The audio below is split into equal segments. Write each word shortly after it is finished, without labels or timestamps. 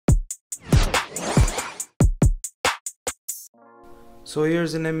So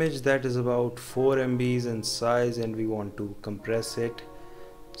here's an image that is about 4 MBs in size and we want to compress it.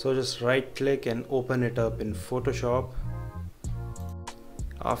 So just right click and open it up in Photoshop.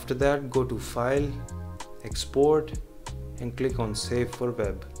 After that, go to File, Export and click on Save for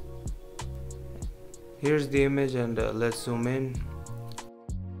Web. Here's the image and let's zoom in.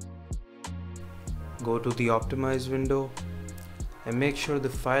 Go to the Optimize window and make sure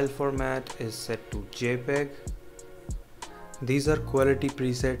the file format is set to JPEG. These are quality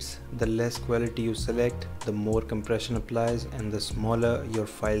presets. The less quality you select, the more compression applies and the smaller your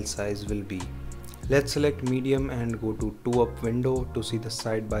file size will be. Let's select medium and go to 2-up window to see the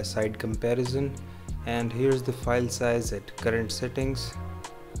side-by-side comparison. And here's the file size at current settings.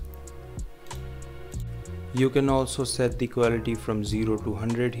 You can also set the quality from 0 to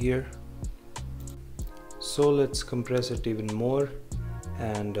 100 here. So let's compress it even more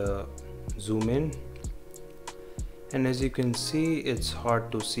and zoom in. And as you can see, it's hard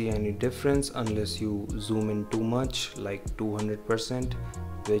to see any difference unless you zoom in too much, like 200%,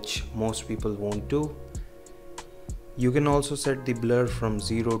 which most people won't do. You can also set the blur from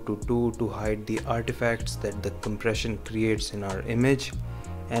 0 to 2 to hide the artifacts that the compression creates in our image,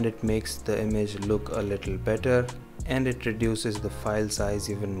 and it makes the image look a little better and it reduces the file size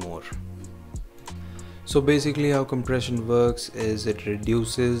even more. So basically how compression works is it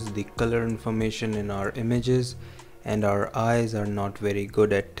reduces the color information in our images, and our eyes are not very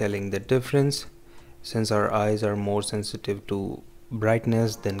good at telling the difference since our eyes are more sensitive to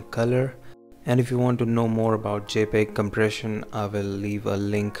brightness than color. And if you want to know more about JPEG compression, I will leave a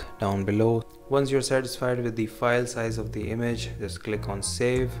link down below. Once you're satisfied with the file size of the image, just click on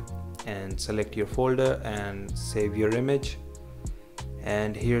Save and select your folder and save your image.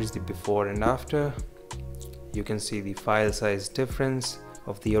 And here's the before and after. You can see the file size difference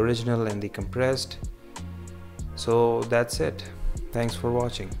of the original and the compressed. So that's it. Thanks for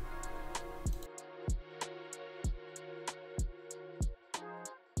watching.